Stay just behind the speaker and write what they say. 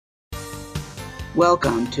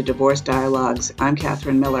Welcome to Divorce Dialogues. I'm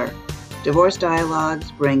Catherine Miller. Divorce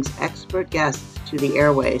Dialogues brings expert guests to the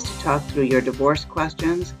airways to talk through your divorce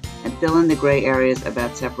questions and fill in the gray areas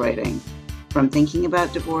about separating. From thinking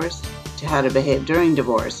about divorce, to how to behave during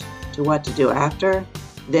divorce, to what to do after,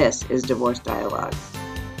 this is Divorce Dialogues.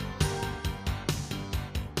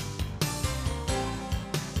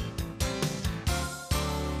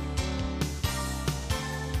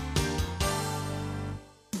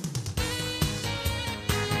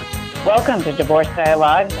 Welcome to Divorce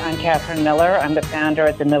Dialogues. I'm Catherine Miller. I'm the founder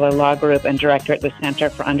at the Miller Law Group and director at the Center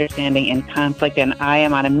for Understanding in Conflict, and I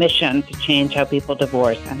am on a mission to change how people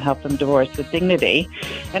divorce and help them divorce with dignity.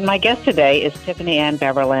 And my guest today is Tiffany Ann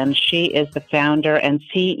Beverland. She is the founder and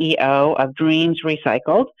CEO of Dreams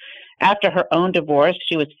Recycled. After her own divorce,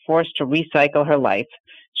 she was forced to recycle her life.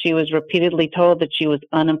 She was repeatedly told that she was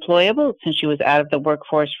unemployable since she was out of the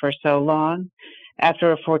workforce for so long.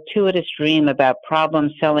 After a fortuitous dream about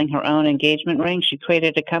problems selling her own engagement ring, she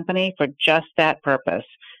created a company for just that purpose.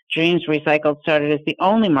 Dreams Recycled started as the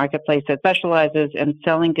only marketplace that specializes in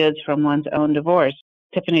selling goods from one's own divorce.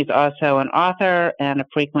 Tiffany's also an author and a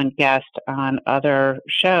frequent guest on other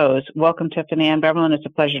shows. Welcome, Tiffany Ann Beverland. It's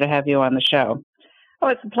a pleasure to have you on the show. Oh,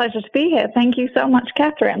 it's a pleasure to be here. Thank you so much,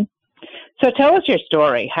 Catherine. So tell us your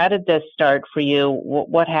story. How did this start for you?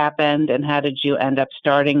 What happened, and how did you end up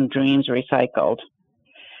starting Dreams Recycled?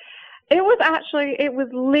 It was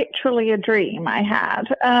literally a dream I had.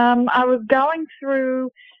 I was going through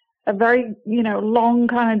a very, long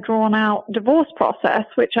kind of drawn out divorce process,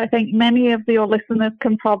 which I think many of your listeners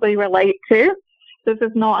can probably relate to. This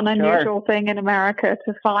is not an unusual thing in America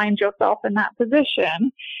to find yourself in that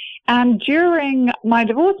position. And during my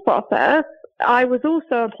divorce process, I was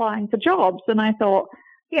also applying for jobs, and I thought,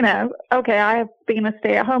 okay, I have been a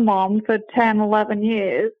stay-at-home mom for 10, 11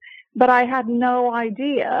 years, but I had no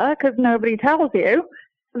idea, because nobody tells you,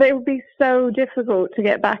 that it would be so difficult to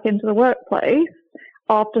get back into the workplace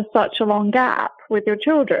after such a long gap with your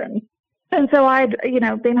children. And so I'd,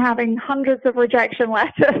 been having hundreds of rejection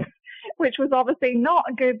letters, which was obviously not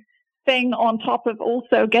a good thing on top of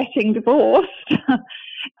also getting divorced.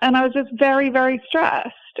 And I was just very, very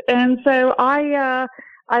stressed. And so I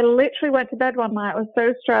literally went to bed one night. I was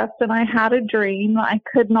so stressed, and I had a dream that I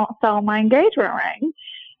could not sell my engagement ring.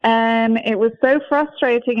 And it was so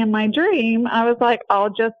frustrating in my dream. I was like, I'll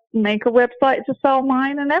just make a website to sell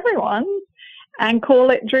mine and everyone's and call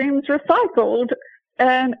it Dreams Recycled.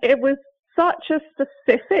 And it was such a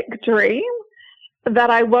specific dream that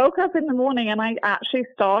I woke up in the morning and I actually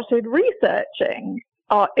started researching.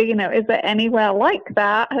 Is there anywhere like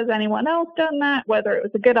that? Has anyone else done that? Whether it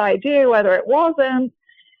was a good idea, whether it wasn't.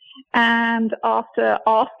 And after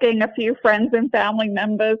asking a few friends and family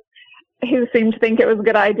members who seemed to think it was a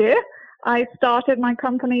good idea, I started my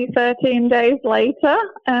company 13 days later,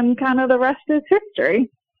 and kind of the rest is history.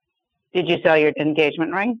 Did you sell your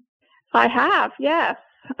engagement ring? I have, yes.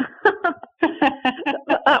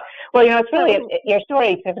 Well, it's really, your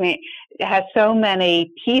story, Tiffany, has so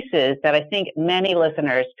many pieces that I think many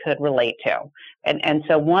listeners could relate to. And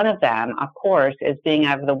so one of them, of course, is being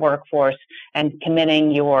out of the workforce and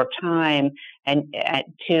committing your time and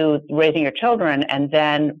to raising your children, and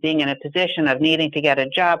then being in a position of needing to get a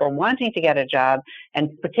job or wanting to get a job, and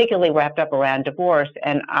particularly wrapped up around divorce,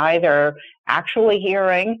 and either actually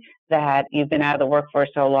hearing that you've been out of the workforce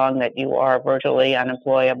so long that you are virtually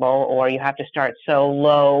unemployable, or you have to start so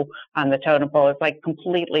low on the totem pole, it's like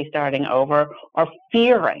completely starting over, or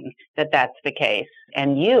fearing that that's the case.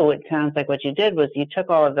 And it sounds like what you did was you took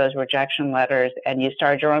all of those rejection letters and you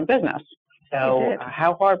started your own business. So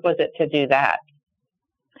how hard was it to do that?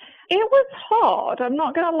 It was hard, I'm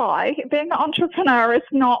not going to lie. Being an entrepreneur is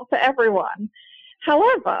not for everyone.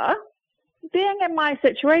 However, being in my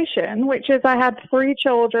situation, which is I had 3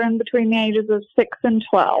 children between the ages of 6 and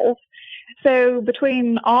 12, so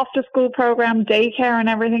between after-school program, daycare, and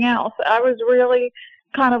everything else, I was really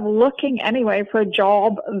kind of looking anyway for a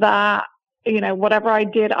job that, whatever I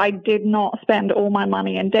did not spend all my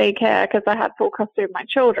money in daycare because I had full custody of my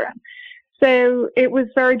children. So it was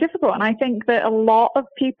very difficult. And I think that a lot of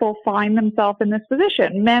people find themselves in this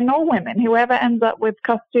position, men or women, whoever ends up with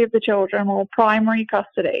custody of the children or primary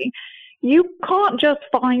custody. You can't just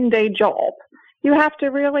find a job. You have to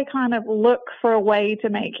really kind of look for a way to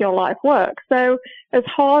make your life work. So as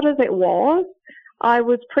hard as it was, I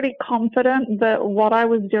was pretty confident that what I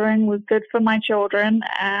was doing was good for my children,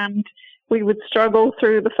 and we would struggle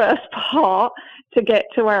through the first part to get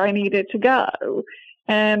to where I needed to go.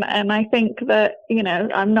 And I think that,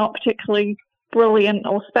 I'm not particularly brilliant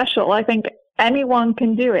or special. I think anyone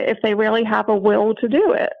can do it if they really have a will to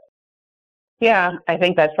do it. Yeah, I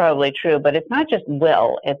think that's probably true, but it's not just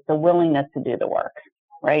will, it's the willingness to do the work,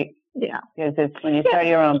 right? Yeah. Because it's when you start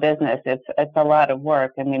your own business, it's a lot of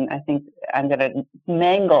work. I mean, I think I'm going to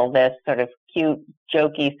mangle this sort of cute,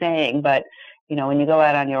 jokey saying, but when you go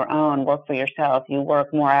out on your own, work for yourself, you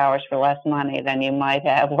work more hours for less money than you might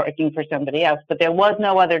have working for somebody else. But there was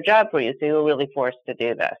no other job for you, so you were really forced to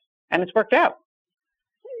do this, and it's worked out.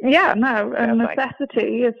 Yeah, no, and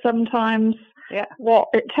necessity is sometimes what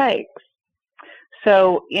it takes.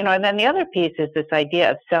 So, and then the other piece is this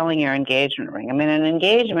idea of selling your engagement ring. I mean, an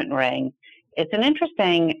engagement ring, it's an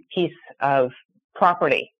interesting piece of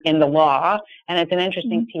property in the law, and it's an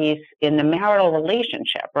interesting piece in the marital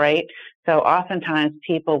relationship, right? So oftentimes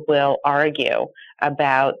people will argue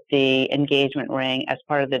about the engagement ring as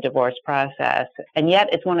part of the divorce process. And yet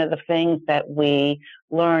it's one of the things that we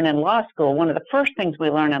learn in law school. One of the first things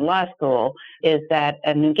we learn in law school is that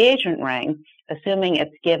an engagement ring, assuming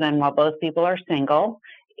it's given while both people are single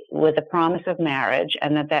with a promise of marriage,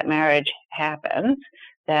 and that marriage happens,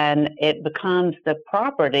 then it becomes the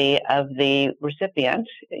property of the recipient,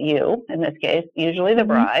 you in this case, usually the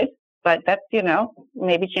bride, but that's,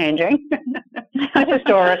 maybe changing. But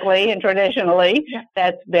historically and traditionally,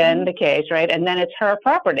 that's been the case, right? And then it's her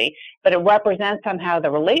property, but it represents somehow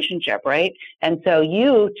the relationship, right? And so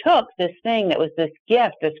you took this thing that was this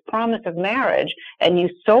gift, this promise of marriage, and you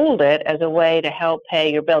sold it as a way to help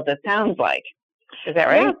pay your bills, it sounds like. Is that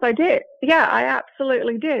right? Yes, I did. Yeah, I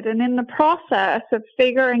absolutely did. And in the process of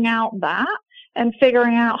figuring out that and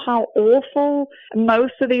figuring out how awful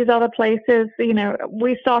most of these other places,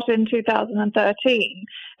 we started in 2013,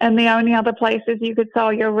 and the only other places you could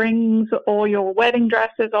sell your rings or your wedding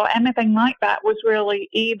dresses or anything like that was really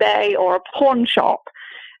eBay or a pawn shop.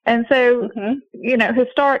 And so,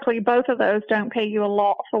 historically, both of those don't pay you a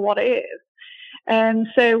lot for what it is. And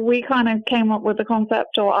so we kind of came up with the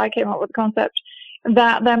concept, or I came up with the concept,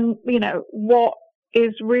 that then, what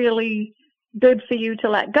is really good for you to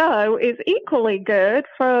let go is equally good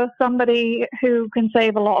for somebody who can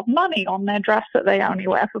save a lot of money on their dress that they only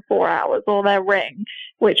wear for 4 hours, or their ring,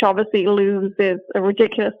 which obviously loses a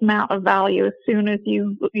ridiculous amount of value as soon as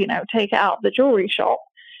you take it out of the jewelry shop.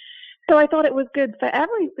 So I thought it was good for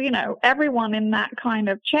everyone in that kind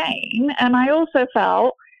of chain. And I also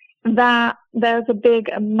felt that there's a big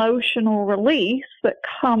emotional release that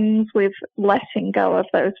comes with letting go of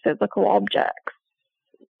those physical objects.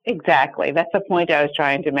 Exactly. That's the point I was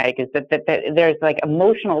trying to make, is that there's like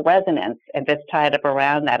emotional resonance and that's tied up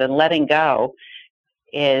around that, and letting go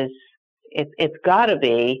it's got to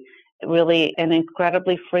be really an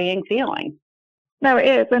incredibly freeing feeling. No, it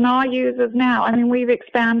is. And our users now, we've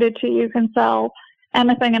expanded to you can sell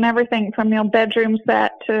anything and everything from your bedroom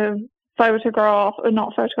set to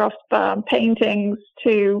paintings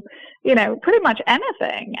to, pretty much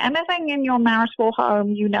anything in your marital home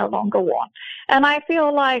you no longer want. And I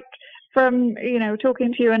feel like from,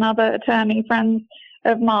 talking to you and other attorney friends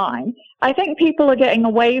of mine, I think people are getting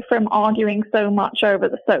away from arguing so much over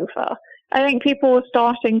the sofa. I think people are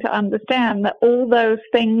starting to understand that all those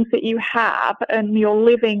things that you have and you're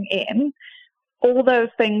living in, all those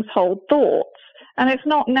things hold thoughts. And it's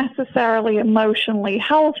not necessarily emotionally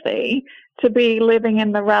healthy to be living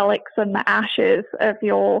in the relics and the ashes of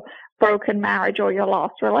your broken marriage or your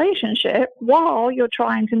last relationship while you're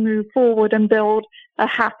trying to move forward and build a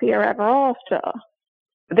happier ever after.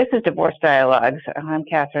 This is Divorce Dialogues. I'm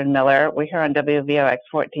Catherine Miller. We're here on WVOX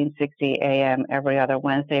 1460 AM every other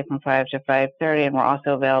Wednesday from 5 to 5:30, and we're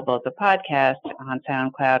also available as a podcast on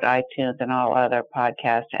SoundCloud, iTunes, and all other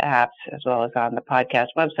podcast apps, as well as on the podcast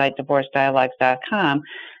website, divorcedialogues.com.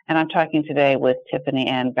 And I'm talking today with Tiffany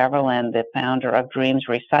Ann Beverland, the founder of Dreams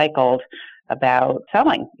Recycled, about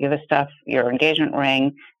selling the stuff, your engagement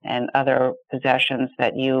ring and other possessions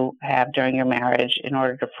that you have during your marriage in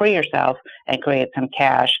order to free yourself and create some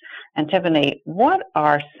cash. And Tiffany, what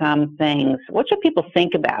are some things, what should people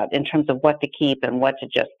think about in terms of what to keep and what to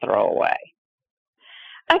just throw away?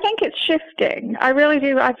 I think it's shifting. I really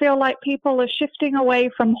do. I feel like people are shifting away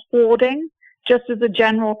from hoarding just as a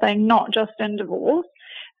general thing, not just in divorce.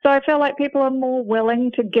 So I feel like people are more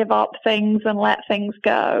willing to give up things and let things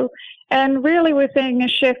go. And really we're seeing a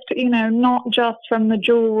shift, not just from the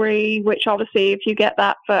jewelry, which obviously if you get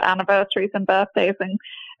that for anniversaries and birthdays and,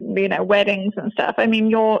 weddings and stuff,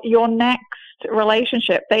 your next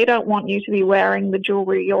relationship, they don't want you to be wearing the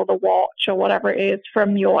jewelry or the watch or whatever it is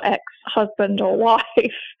from your ex-husband or wife.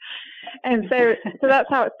 And so that's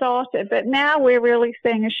how it started. But now we're really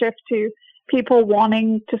seeing a shift to people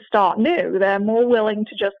wanting to start new. They're more willing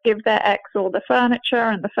to just give their ex all the furniture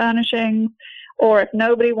and the furnishings, or if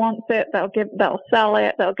nobody wants it, they'll sell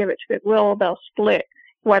it, they'll give it to Goodwill, they'll split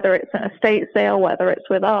whether it's an estate sale, whether it's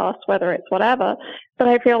with us, whether it's whatever. But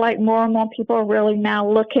I feel like more and more people are really now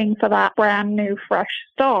looking for that brand new, fresh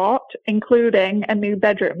start, including a new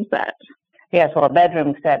bedroom set. Yes, well, a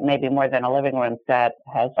bedroom set, maybe more than a living room set,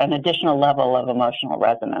 has an additional level of emotional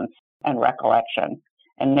resonance and recollection,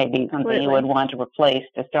 and maybe something you would want to replace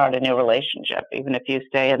to start a new relationship, even if you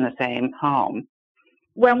stay in the same home.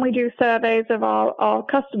 When we do surveys of our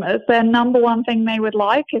customers, their number one thing they would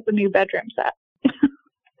like is a new bedroom set.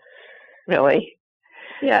 Really?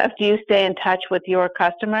 Yes. Do you stay in touch with your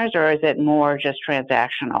customers, or is it more just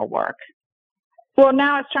transactional work? Well,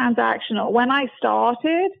 now it's transactional. When I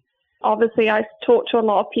started, obviously I talked to a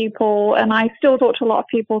lot of people, and I still talk to a lot of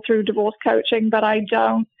people through divorce coaching, but I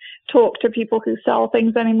don't talk to people who sell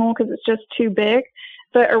things anymore because it's just too big.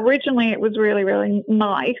 But originally it was really, really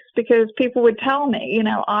nice because people would tell me,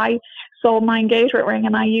 I sold my engagement ring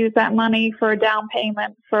and I used that money for a down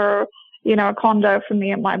payment for a condo for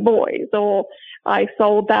me and my boys, or I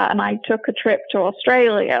sold that and I took a trip to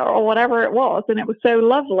Australia, or whatever it was. And it was so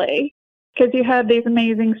lovely because you heard these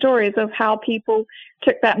amazing stories of how people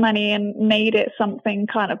took that money and made it something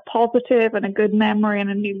kind of positive and a good memory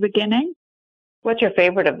and a new beginning. What's your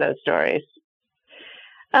favorite of those stories?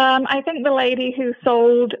 I think the lady who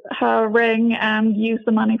sold her ring and used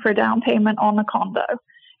the money for a down payment on a condo,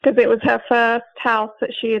 because it was her first house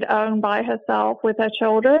that she had owned by herself with her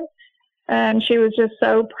children. And she was just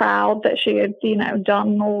so proud that she had,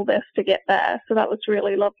 done all this to get there. So that was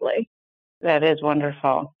really lovely. That is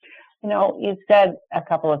wonderful. You've said a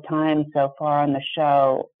couple of times so far on the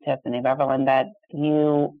show, Tiffany Beverland, that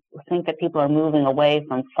you think that people are moving away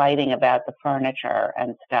from fighting about the furniture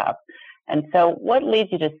and stuff. And so what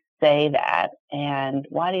leads you to say that, and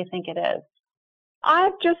why do you think it is?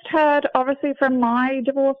 I've just heard, obviously, from my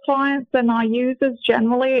divorce clients and our users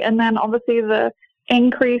generally, and then obviously the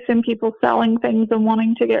increase in people selling things and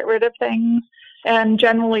wanting to get rid of things, and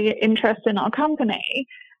generally interest in our company.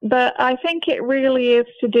 But I think it really is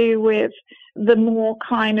to do with the more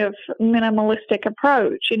kind of minimalistic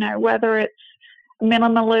approach, whether it's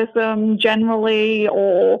minimalism generally,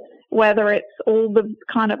 or whether it's all the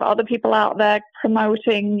kind of other people out there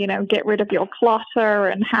promoting, get rid of your clutter,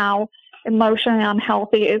 and how emotionally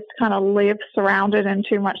unhealthy it is to kind of live surrounded in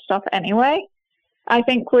too much stuff anyway. I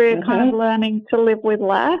think we're kind of learning to live with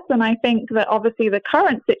less. And I think that obviously the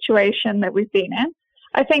current situation that we've been in,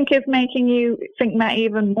 I think is making you think that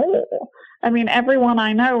even more. I mean, everyone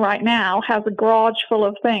I know right now has a garage full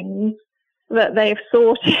of things that they've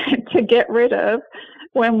sorted to get rid of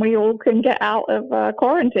when we all can get out of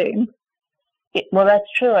quarantine. Well, that's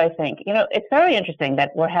true, I think. It's very interesting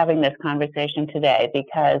that we're having this conversation today,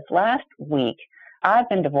 because last week I've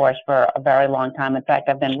been divorced for a very long time. In fact,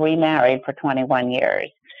 I've been remarried for 21 years.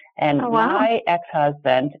 And my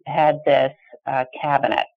ex-husband had this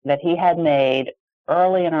cabinet that he had made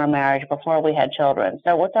early in our marriage before we had children.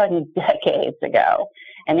 So we're talking decades ago.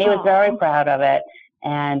 And he was very proud of it.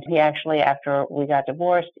 And he actually, after we got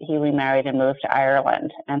divorced, he remarried and moved to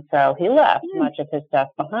Ireland. And so he left much of his stuff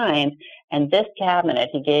behind. And this cabinet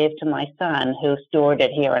he gave to my son, who stored it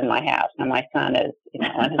here in my house. Now, my son is, in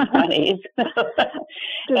his 20s.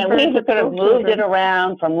 And we sort of moved it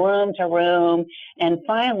around from room to room. And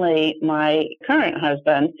finally, my current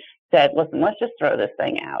husband said, listen, let's just throw this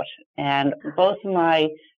thing out. And both of my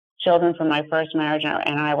children from my first marriage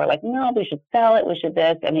and I were like, no, we should sell it, we should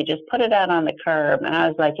this. And he just put it out on the curb. And I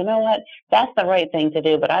was like, you know what? That's the right thing to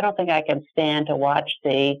do, but I don't think I can stand to watch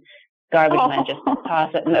the garbage men just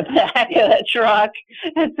toss it in the back of the truck.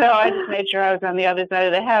 And so I just made sure I was on the other side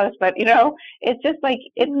of the house. But, it's just like,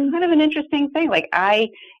 it's kind of an interesting thing. Like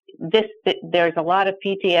there's a lot of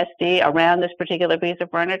PTSD around this particular piece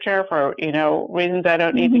of furniture for, reasons I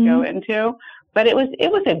don't need to go into. But it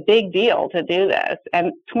was a big deal to do this.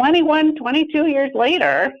 And 21, 22 years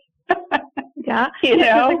later, that's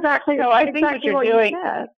exactly, so I think exactly what you're doing,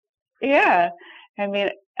 I mean,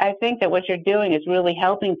 I think that what you're doing is really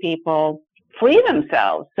helping people free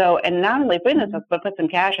themselves. So, and not only free themselves, but put some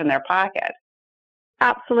cash in their pocket.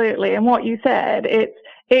 Absolutely. And what you said, it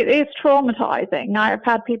is traumatizing. I've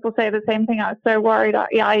had people say the same thing. I was so worried.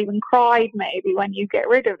 I even cried maybe when you get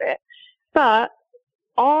rid of it. But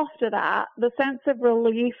after that, the sense of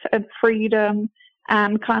relief and freedom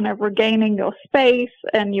and kind of regaining your space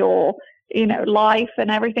and your, life and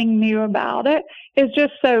everything new about it is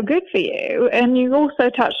just so good for you. And you also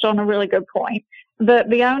touched on a really good point that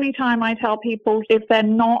the only time I tell people if they're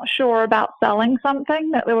not sure about selling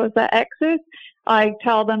something that there was their exes, I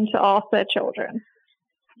tell them to ask their children.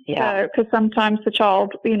 Yeah. Because sometimes the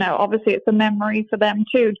child, obviously it's a memory for them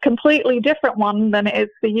too, completely different one than it is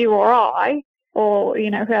for you or I. or,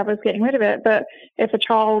 whoever's getting rid of it. But if a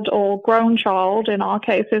child or grown child, in our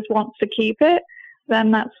cases, wants to keep it,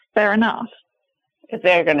 then that's fair enough. If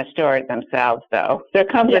they're going to store it themselves, though. There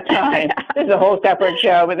comes a time, this is a whole separate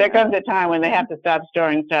show, but there comes a time when they have to stop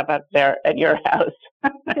storing stuff up there at your house.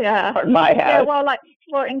 Yeah. Or my house.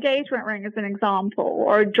 Yeah, engagement ring is an example,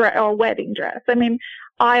 or a wedding dress. I mean,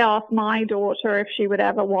 I asked my daughter if she would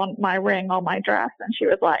ever want my ring or my dress, and she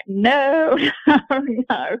was like, no,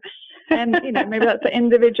 no. And, maybe that's an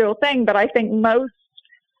individual thing, but I think most,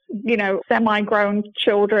 semi-grown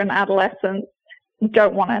children, adolescents,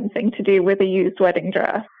 don't want anything to do with a used wedding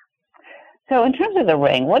dress. So in terms of the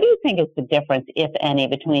ring, what do you think is the difference, if any,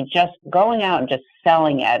 between just going out and just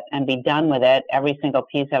selling it and be done with it, every single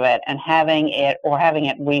piece of it, and having it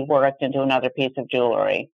reworked into another piece of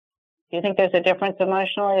jewelry? Do you think there's a difference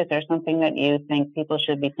emotionally? Is there something that you think people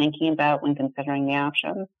should be thinking about when considering the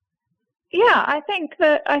options? Yeah, I think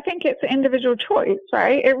it's an individual choice,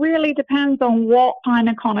 right? It really depends on what kind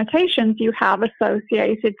of connotations you have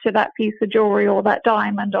associated to that piece of jewelry or that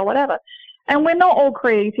diamond or whatever. And we're not all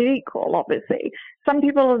created equal, obviously. Some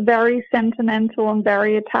people are very sentimental and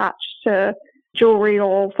very attached to jewelry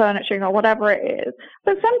or furniture or whatever it is.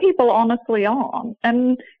 But some people honestly aren't.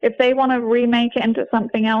 And if they want to remake it into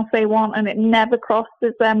something else they want and it never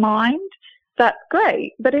crosses their mind, that's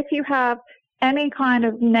great. But if you have any kind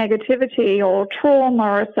of negativity or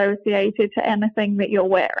trauma associated to anything that you're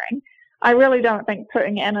wearing, I really don't think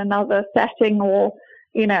putting it in another setting or,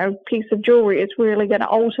 piece of jewelry is really going to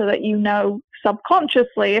alter that,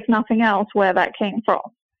 subconsciously, if nothing else, where that came from.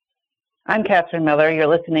 I'm Catherine Miller. You're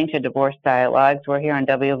listening to Divorce Dialogues. We're here on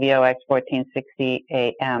WVOX 1460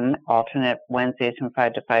 AM, alternate Wednesdays from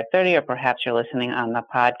 5 to 5:30, or perhaps you're listening on the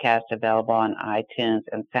podcast available on iTunes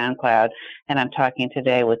and SoundCloud. And I'm talking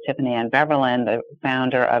today with Tiffany Ann Beverland, the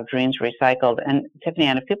founder of Dreams Recycled. And Tiffany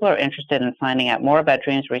Ann, if people are interested in finding out more about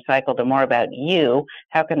Dreams Recycled or more about you,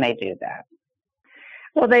 how can they do that?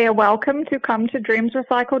 Well, they are welcome to come to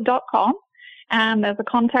dreamsrecycled.com, and there's a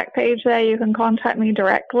contact page there. You can contact me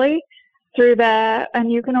directly through there,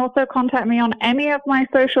 and you can also contact me on any of my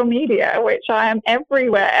social media, which I am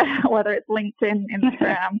everywhere, whether it's LinkedIn,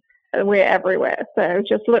 Instagram, we're everywhere. So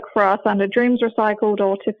just look for us under Dreams Recycled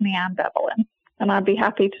or Tiffany Ann Beverland, and I'd be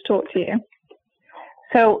happy to talk to you.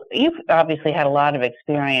 So you've obviously had a lot of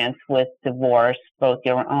experience with divorce, both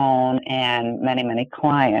your own and many, many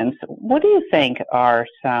clients. What do you think are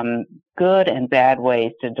some good and bad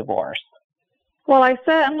ways to divorce? Well, I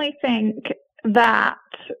certainly think that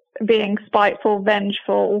being spiteful,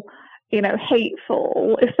 vengeful,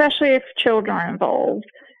 hateful, especially if children are involved,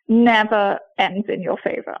 never ends in your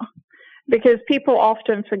favor. Because people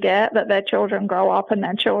often forget that their children grow up and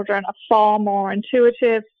their children are far more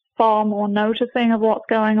intuitive, far more noticing of what's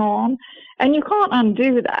going on, and you can't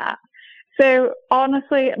undo that. So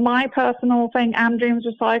honestly, my personal thing and Dreams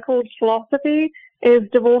Recycled philosophy is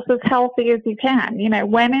divorce as healthy as you can.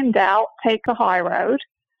 When in doubt, take the high road.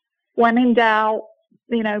 When in doubt,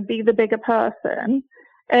 be the bigger person.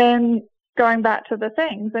 And going back to the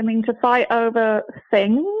things, to fight over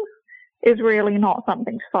things is really not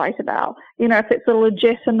something to fight about. If it's a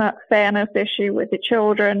legitimate fairness issue with the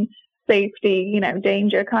children, safety,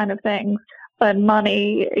 danger kind of things, and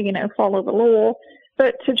money, follow the law.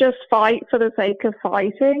 But to just fight for the sake of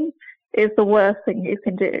fighting is the worst thing you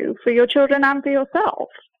can do for your children and for yourself.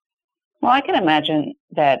 Well, I can imagine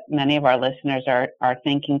that many of our listeners are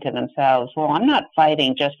thinking to themselves, well, I'm not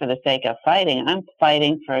fighting just for the sake of fighting. I'm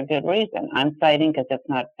fighting for a good reason. I'm fighting because it's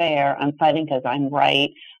not fair. I'm fighting because I'm right.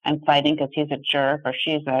 I'm fighting because he's a jerk or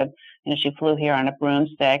she flew here on a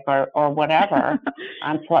broomstick or whatever.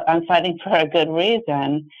 I'm fighting for a good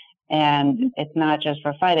reason, and it's not just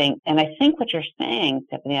for fighting. And I think what you're saying,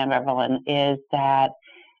 Tiffany Ann Beverland, is that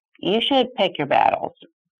you should pick your battles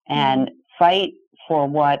and fight for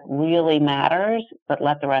what really matters, but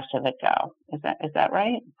let the rest of it go. Is that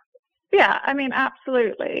right? Yeah,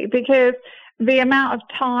 absolutely. Because the amount of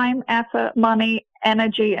time, effort, money,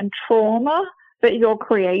 energy, and trauma that you're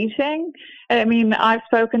creating. I've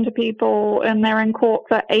spoken to people and they're in court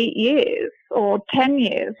for 8 years or 10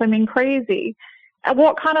 years. Crazy.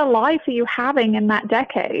 What kind of life are you having in that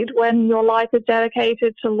decade when your life is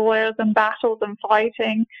dedicated to lawyers and battles and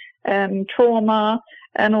fighting and trauma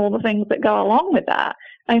and all the things that go along with that?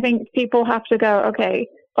 I think people have to go, okay,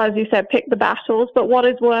 as you said, pick the battles, but what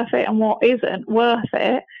is worth it and what isn't worth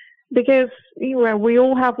it? Because we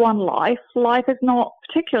all have one life. Life is not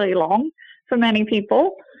particularly long for many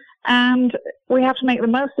people, and we have to make the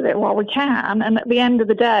most of it while we can. And at the end of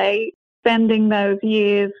the day, spending those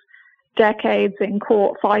years, decades in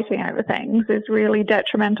court fighting over things is really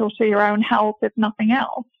detrimental to your own health, if nothing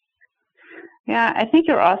else. Yeah, I think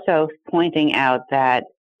you're also pointing out that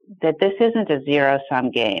this isn't a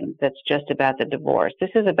zero-sum game that's just about the divorce.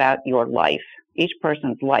 This is about your life, each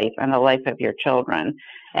person's life and the life of your children.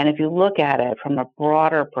 And if you look at it from a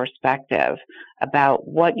broader perspective about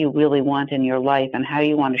what you really want in your life and how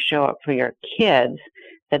you want to show up for your kids,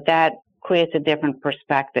 that creates a different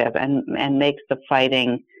perspective and makes the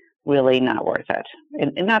fighting really not worth it.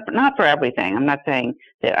 And not for everything. I'm not saying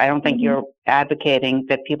that. I don't think you're advocating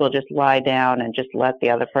that people just lie down and just let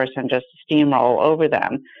the other person just steamroll over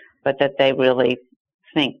them, but that they really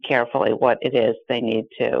think carefully what it is they need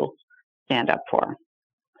to stand up for.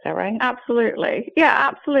 Is that right? Absolutely. Yeah,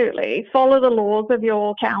 absolutely. Follow the laws of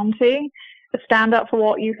your county. Stand up for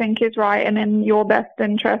what you think is right and in your best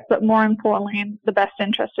interest, but more importantly, in the best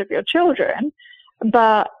interest of your children.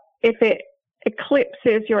 But if it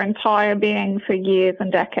eclipses your entire being for years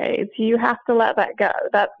and decades, you have to let that go.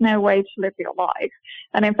 That's no way to live your life.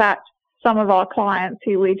 And in fact, some of our clients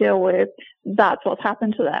who we deal with, that's what's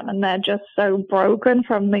happened to them. And they're just so broken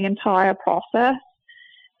from the entire process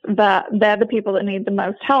that they're the people that need the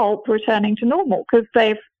most help returning to normal, because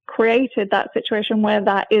they've created that situation where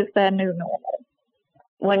that is their new normal.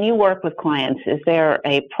 When you work with clients, is there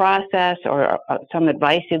a process or some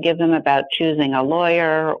advice you give them about choosing a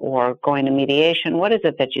lawyer or going to mediation? What is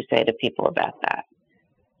it that you say to people about that?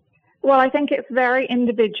 Well, I think it's very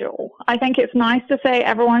individual. I think it's nice to say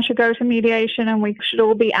everyone should go to mediation and we should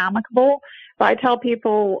all be amicable. But I tell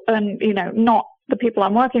people, and not the people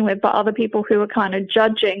I'm working with, but other people who are kind of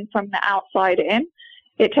judging from the outside in,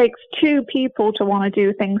 it takes two people to want to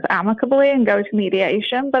do things amicably and go to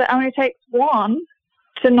mediation, but it only takes one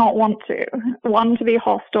to not want to, one to be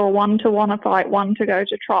hostile, one to want to fight, one to go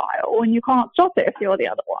to trial, and you can't stop it if you're the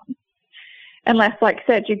other one. Unless, like I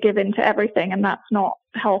said, you give in to everything, and that's not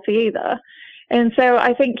healthy either. And so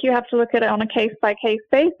I think you have to look at it on a case-by-case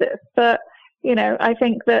basis. But, I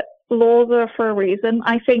think that laws are for a reason.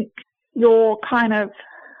 I think your kind of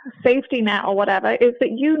safety net or whatever is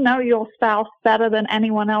that you know your spouse better than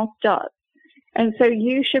anyone else does. And so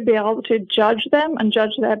you should be able to judge them and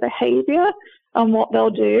judge their behavior and what they'll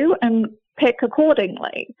do and pick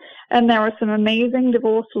accordingly. And there are some amazing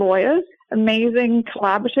divorce lawyers, amazing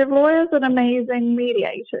collaborative lawyers, and amazing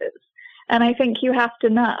mediators. And I think you have to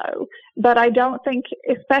know. But I don't think,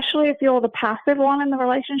 especially if you're the passive one in the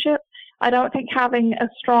relationship, I don't think having a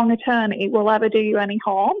strong attorney will ever do you any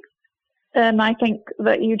harm. And I think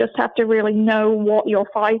that you just have to really know what you're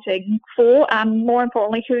fighting for and, more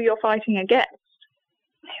importantly, who you're fighting against.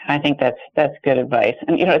 I think that's good advice.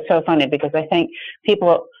 And, it's so funny because I think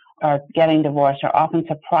people are getting divorced are often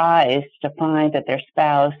surprised to find that their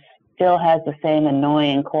spouse still has the same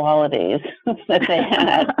annoying qualities that they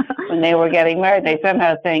had when they were getting married. They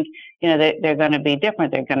somehow think, they're going to be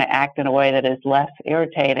different. They're going to act in a way that is less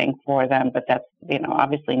irritating for them, but that's,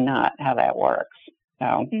 obviously not how that works.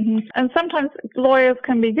 So. And sometimes lawyers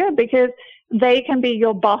can be good because they can be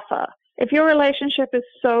your buffer. If your relationship is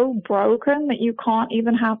so broken that you can't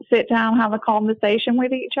even sit down, have a conversation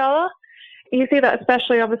with each other, you see that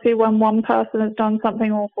especially obviously when one person has done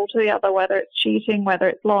something awful to the other, whether it's cheating, whether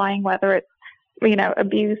it's lying, whether it's,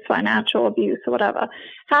 abuse, financial abuse or whatever.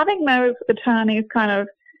 Having those attorneys kind of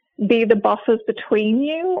be the buffers between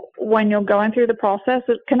you when you're going through the process,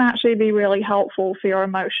 it can actually be really helpful for your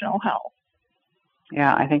emotional health.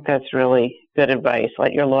 Yeah, I think that's really good advice.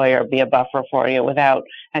 Let your lawyer be a buffer for you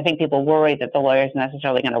I think people worry that the lawyer is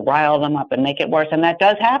necessarily going to rile them up and make it worse. And that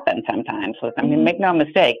does happen sometimes. Make no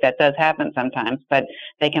mistake, that does happen sometimes, but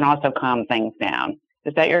they can also calm things down.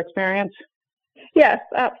 Is that your experience? Yes,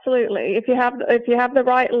 absolutely. If you have the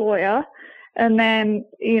right lawyer and then,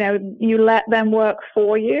 you let them work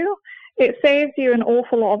for you, it saves you an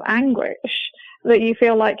awful lot of anguish. That you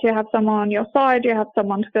feel like you have someone on your side, you have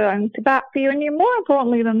someone going to bat for you, and more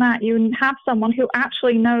importantly than that, you have someone who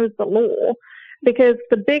actually knows the law. Because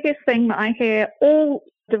the biggest thing that I hear all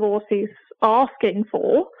divorcees asking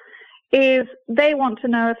for is they want to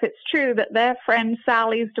know if it's true that their friend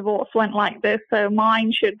Sally's divorce went like this, so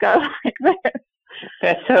mine should go like this.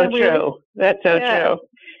 That's so true. That's so true.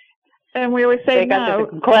 And we always say they got this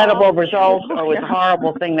incredible result, or it was a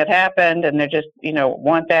horrible thing that happened, and they're just,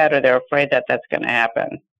 want that, or they're afraid that that's going to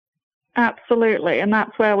happen. Absolutely. And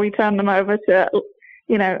that's where we turn them over to,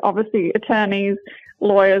 obviously attorneys,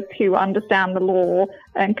 lawyers who understand the law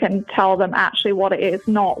and can tell them actually what it is,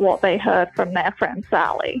 not what they heard from their friend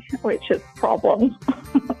Sally, which is problems.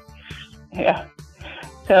 Yeah.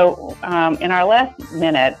 So in our last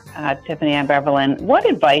minute, Tiffany Ann Beverlin, what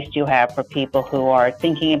advice do you have for people who are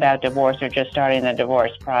thinking about divorce or just starting the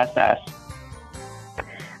divorce process?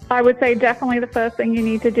 I would say definitely the first thing you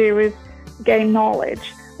need to do is gain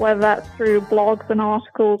knowledge. whether that's through blogs and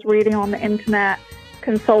articles, reading on the internet,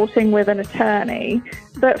 consulting with an attorney,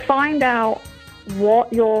 but find out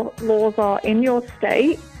what your laws are in your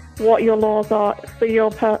state, what your laws are for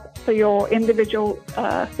your individual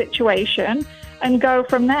situation, and go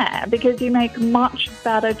from there, because you make much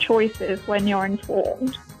better choices when you're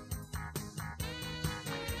informed.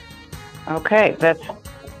 Okay,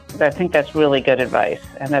 I think that's really good advice,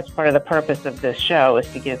 and that's part of the purpose of this show,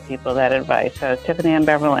 is to give people that advice. So Tiffany Ann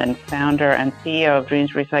Beverland, founder and CEO of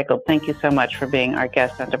Dreams Recycled, thank you so much for being our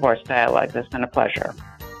guest on Divorce Dialogues. It's been a pleasure.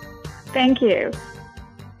 Thank you.